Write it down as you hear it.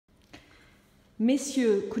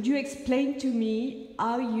Messieurs, could you explain to me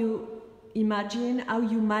how you imagine, how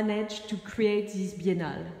you managed to create this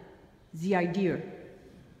Biennale, the idea?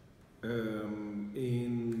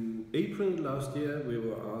 In April last year, we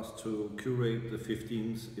were asked to curate the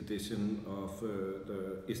 15th edition of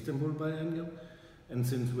the Istanbul Biennale. And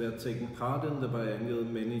since we have taken part in the biennial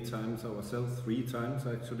many times ourselves, 3 times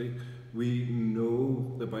actually, we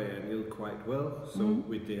know the biennial quite well. So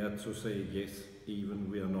we dared to say yes, even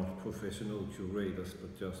we are not professional curators,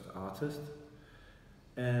 but just artists.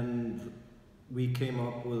 And we came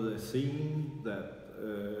up with a theme that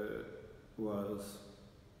was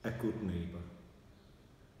a good neighbor.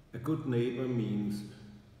 A good neighbor means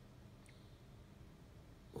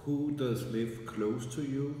who does live close to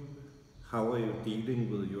you? How are you dealing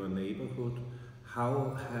with your neighborhood?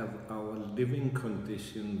 How have our living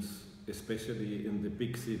conditions, especially in the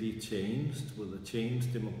big city, changed with a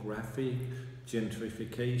changed demographic,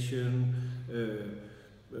 gentrification,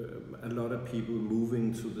 a lot of people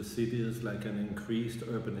moving to the cities, like an increased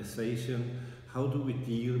urbanization? How do we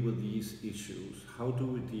deal with these issues? How do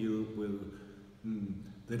we deal with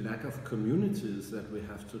the lack of communities that we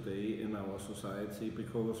have today in our society?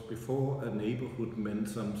 Because before, a neighborhood meant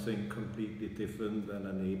something completely different than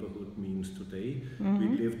a neighborhood means today. We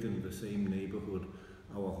lived in the same neighborhood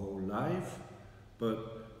our whole life,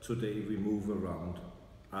 but today we move around,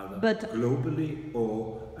 either globally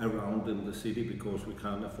or around in the city, because we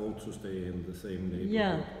can't afford to stay in the same neighborhood.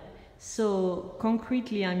 Yeah. So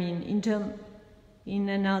concretely, I mean, in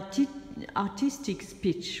an artistic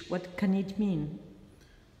speech, what can it mean?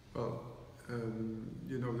 Well,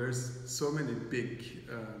 you know, there's so many big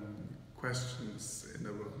questions in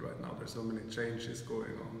the world right now. There's so many changes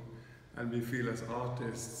going on, and we feel as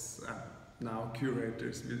artists and now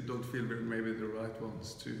curators, we don't feel we're maybe the right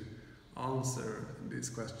ones to answer these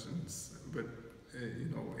questions, but you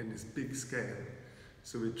know, in this big scale.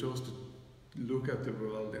 So we chose to look at the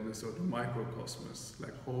world in a sort of microcosmos,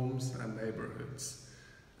 like homes and neighborhoods.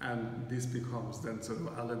 And this becomes then sort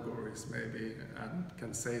of allegories maybe, and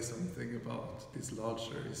can say something about these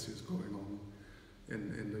larger issues going on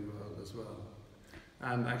in the world as well.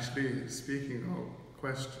 And actually, speaking of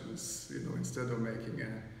questions, you know, instead of making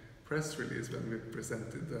a press release when we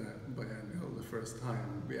presented the biennial the first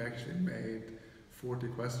time, we actually made 40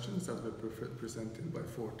 questions that were presented by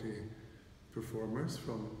 40 performers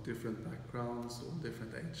from different backgrounds or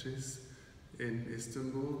different ages in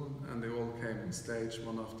Istanbul, and they all came on stage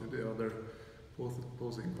one after the other, both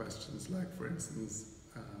posing questions like, for instance,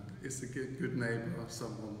 is a good neighbor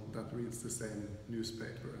someone that reads the same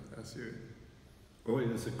newspaper as you? Or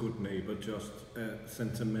is a good neighbor just a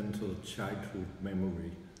sentimental childhood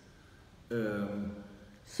memory?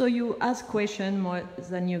 So you ask questions more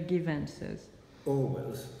than you give answers?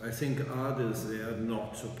 Always. I think art is there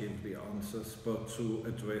not to give the answers, but to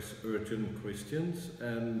address urgent questions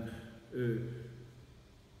and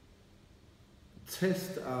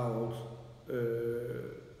test out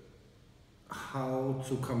how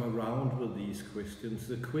to come around with these questions.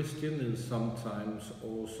 The question is sometimes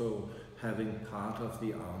also having part of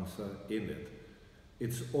the answer in it.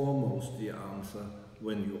 It's almost the answer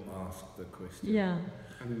when you ask the question. Yeah.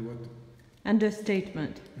 I mean, what?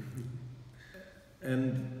 Understatement.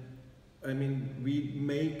 And I mean, we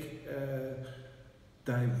make a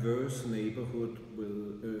diverse neighborhood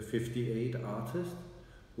with 58 artists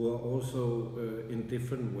who are also in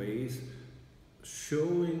different ways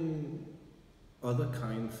showing other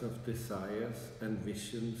kinds of desires and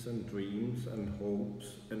visions and dreams and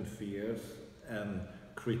hopes and fears and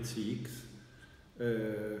critiques.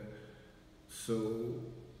 So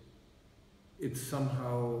it's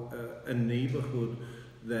somehow a neighborhood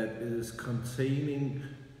that is containing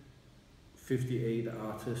 58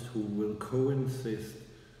 artists who will coexist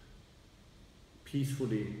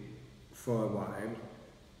peacefully for a while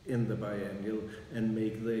in the biennial and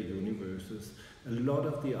make their universes. A lot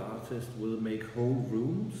of the artists will make whole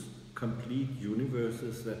rooms, complete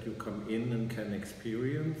universes that you come in and can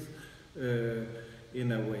experience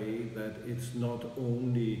in a way that it's not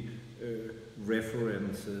only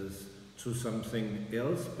references to something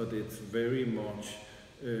else, but it's very much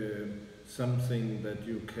something that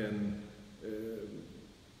you can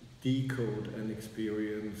decode and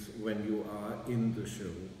experience when you are in the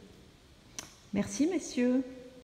show. Merci, messieurs.